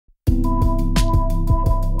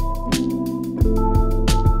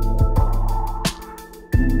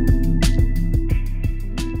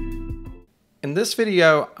this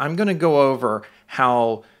video, I'm going to go over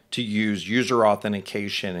how to use user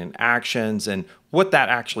authentication in actions and what that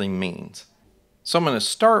actually means. So I'm going to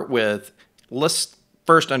start with, let's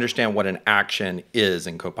first understand what an action is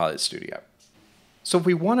in Copilot Studio. So if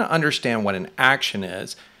we want to understand what an action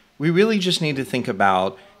is, we really just need to think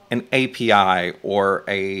about an API or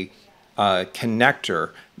a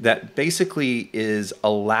connector that basically is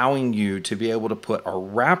allowing you to be able to put a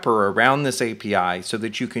wrapper around this API so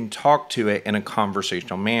that you can talk to it in a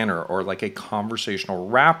conversational manner, or like a conversational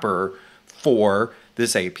wrapper for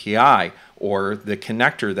this API or the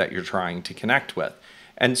connector that you're trying to connect with.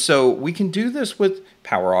 And so we can do this with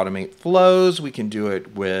Power Automate flows. We can do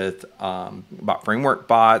it with bot framework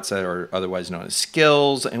bots that are otherwise known as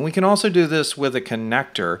skills. And we can also do this with a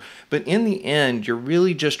connector. But in the end, you're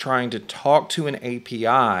really just trying to talk to an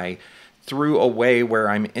API through a way where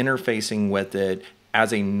I'm interfacing with it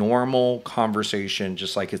as a normal conversation,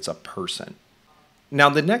 just like it's a person. Now,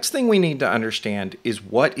 the next thing we need to understand is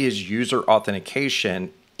what is user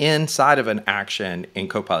authentication inside of an action in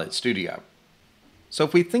Copilot Studio. So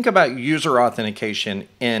if we think about user authentication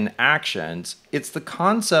in actions, it's the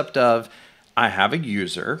concept of I have a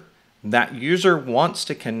user, that user wants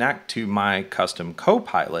to connect to my custom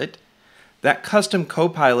Copilot. That custom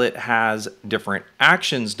Copilot has different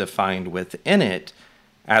actions defined within it,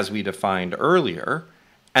 as we defined earlier,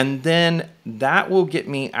 and then that will get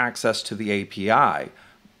me access to the API.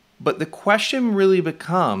 But the question really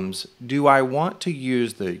becomes, do I want to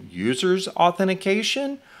use the user's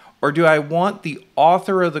authentication, or do I want the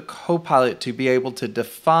author of the Copilot to be able to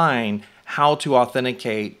define how to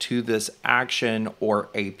authenticate to this action or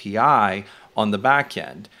API on the back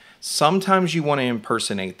end? Sometimes you want to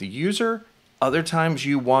impersonate the user. Other times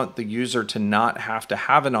you want the user to not have to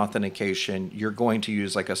have an authentication. You're going to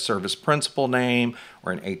use like a service principal name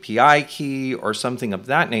or an API key or something of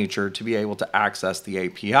that nature to be able to access the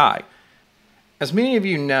API. As many of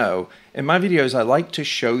you know, in my videos, I like to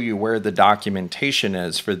show you where the documentation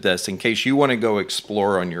is for this in case you want to go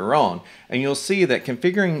explore on your own. And you'll see that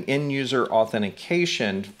configuring end-user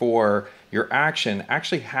authentication for your action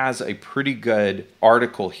actually has a pretty good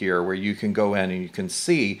article here where you can go in and you can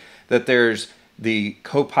see that there's the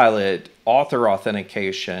Copilot author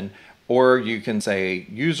authentication, or you can say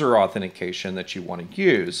user authentication that you want to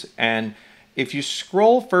use. And if you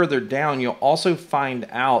scroll further down, you'll also find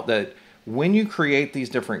out that when you create these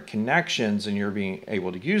different connections and you're being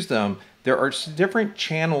able to use them, there are different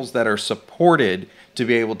channels that are supported to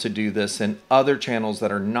be able to do this and other channels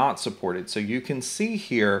that are not supported. So you can see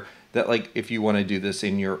here that, like, if you want to do this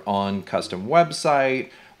in your own custom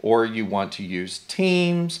website, or you want to use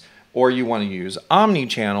Teams, or you want to use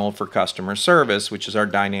Omnichannel for customer service, which is our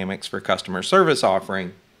Dynamics for customer service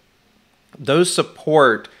offering, those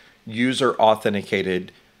support user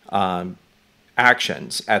authenticated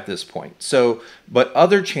actions at this point. So, but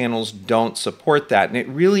other channels don't support that. And it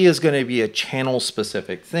really is going to be a channel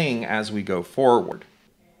specific thing as we go forward.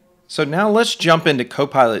 So now let's jump into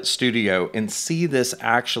Copilot Studio and see this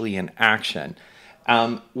actually in action.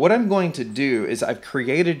 What I'm going to do is I've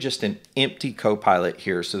created just an empty Copilot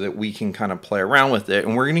here so that we can kind of play around with it.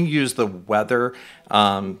 And we're going to use the weather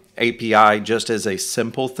API just as a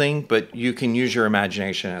simple thing, but you can use your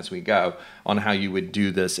imagination as we go on how you would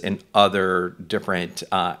do this in other different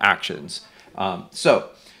actions.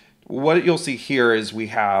 So what you'll see here is we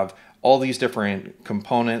have all these different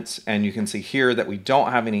components, and you can see here that we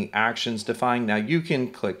don't have any actions defined. Now you can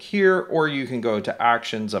click here, or you can go to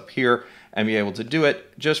actions up here and be able to do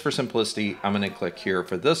it. Just for simplicity, I'm going to click here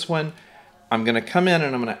for this one. I'm going to come in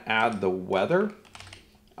and I'm going to add the weather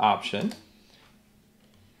option.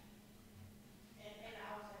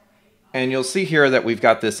 And you'll see here that we've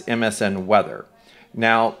got this MSN weather.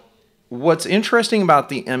 Now, what's interesting about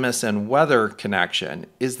the MSN weather connection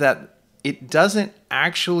is that it doesn't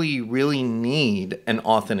actually really need an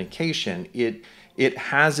authentication. It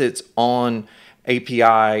has its own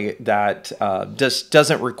API that just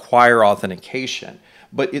doesn't require authentication,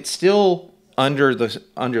 but it's still under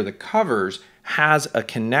the covers has a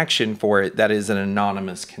connection for it that is an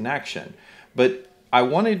anonymous connection. But I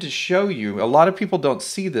wanted to show you, a lot of people don't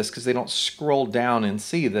see this because they don't scroll down and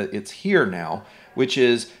see that it's here now, which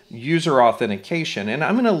is user authentication. And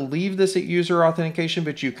I'm going to leave this at user authentication,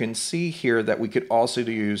 but you can see here that we could also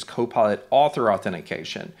use Copilot author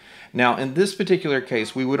authentication. Now, in this particular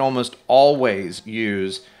case, we would almost always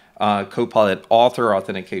use Copilot author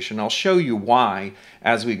authentication. I'll show you why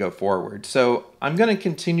as we go forward. So I'm going to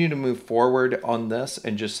continue to move forward on this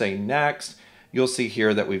and just say next. You'll see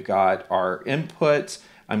here that we've got our inputs.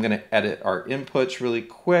 I'm going to edit our inputs really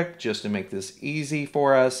quick just to make this easy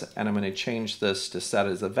for us. And I'm going to change this to set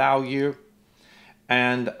as a value.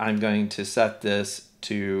 and I'm going to set this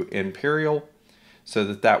to imperial so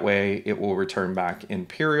that way it will return back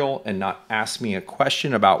imperial and not ask me a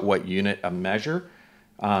question about what unit of measure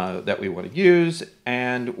that we want to use.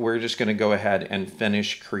 And we're just going to go ahead and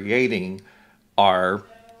finish creating our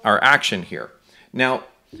action here. Now,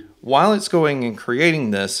 while it's going and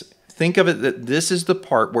creating this, think of it that this is the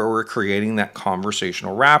part where we're creating that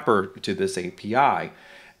conversational wrapper to this API.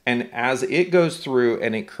 And as it goes through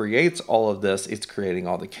and it creates all of this, it's creating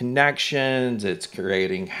all the connections, it's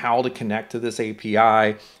creating how to connect to this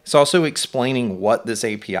API. It's also explaining what this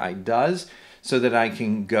API does so that I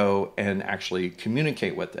can go and actually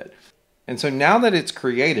communicate with it. And so now that it's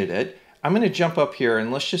created it, I'm going to jump up here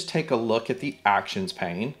and let's just take a look at the actions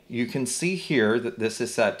pane. You can see here that this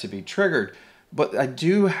is set to be triggered, but I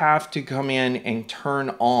do have to come in and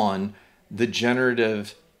turn on the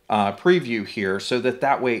generative preview here so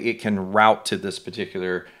that way it can route to this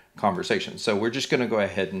particular conversation. So we're just going to go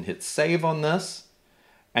ahead and hit save on this,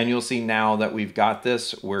 and you'll see now that we've got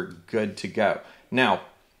this, we're good to go. Now,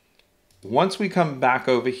 once we come back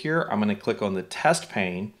over here, I'm going to click on the test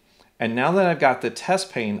pane, and now that I've got the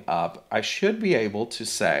test pane up, I should be able to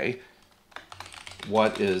say,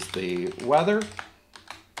 what is the weather?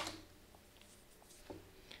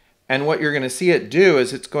 And what you're going to see it do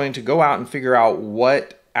is it's going to go out and figure out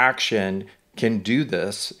what action can do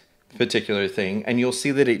this particular thing, and you'll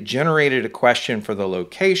see that it generated a question for the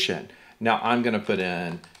location. Now I'm going to put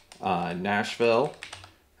in Nashville,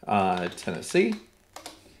 Tennessee,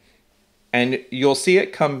 and you'll see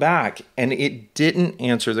it come back and it didn't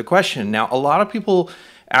answer the question. Now a lot of people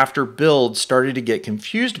after build started to get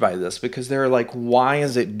confused by this because they're like, why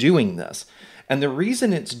is it doing this? And the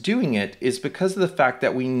reason it's doing it is because of the fact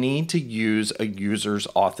that we need to use a user's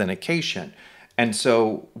authentication. And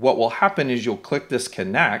so what will happen is you'll click this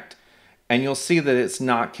connect and you'll see that it's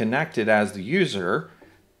not connected as the user.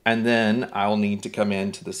 And then I'll need to come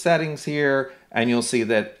into the settings here and you'll see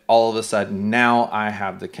that all of a sudden now I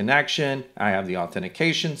have the connection, I have the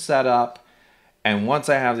authentication set up. And once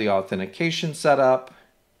I have the authentication set up,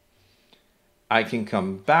 I can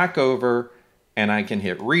come back over and I can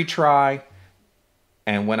hit retry.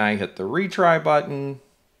 And when I hit the retry button,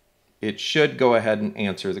 it should go ahead and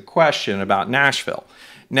answer the question about Nashville.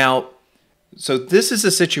 Now, so this is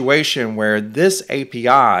a situation where this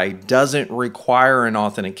API doesn't require an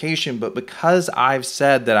authentication, but because I've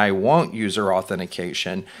said that I want user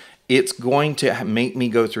authentication, it's going to make me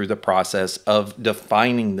go through the process of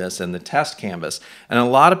defining this in the test canvas. And a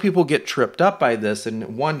lot of people get tripped up by this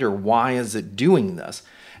and wonder, why is it doing this?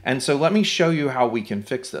 And so let me show you how we can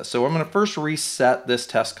fix this. So I'm going to first reset this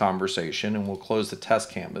test conversation and we'll close the test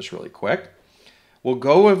canvas really quick. We'll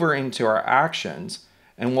go over into our actions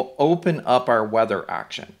and we'll open up our weather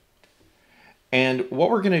action. And what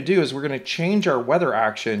we're going to do is we're going to change our weather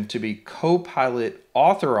action to be Copilot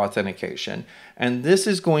author authentication. And this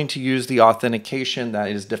is going to use the authentication that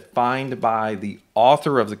is defined by the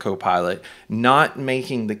author of the Copilot, not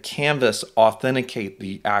making the canvas authenticate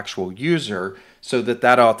the actual user so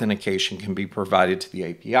that authentication can be provided to the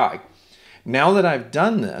API. Now that I've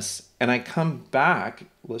done this and I come back,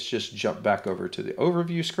 let's just jump back over to the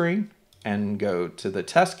overview screen and go to the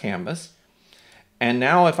test canvas. And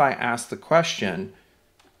now if I ask the question,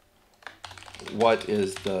 what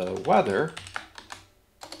is the weather?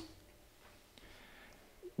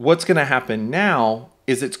 What's going to happen now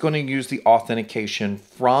is it's going to use the authentication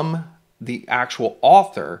from the actual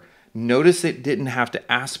author. Notice it didn't have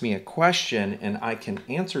to ask me a question and I can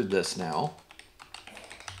answer this now.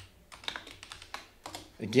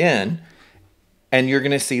 Again, and you're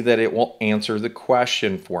going to see that it will answer the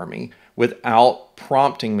question for me without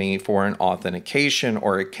prompting me for an authentication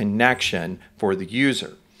or a connection for the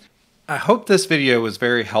user. I hope this video was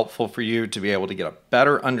very helpful for you to be able to get a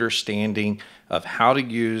better understanding of how to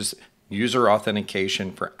use user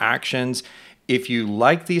authentication for actions. If you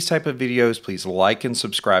like these type of videos, please like and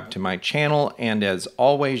subscribe to my channel. And as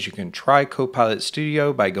always, you can try Copilot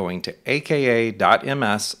Studio by going to aka.ms/try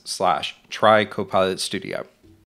Copilot Studio.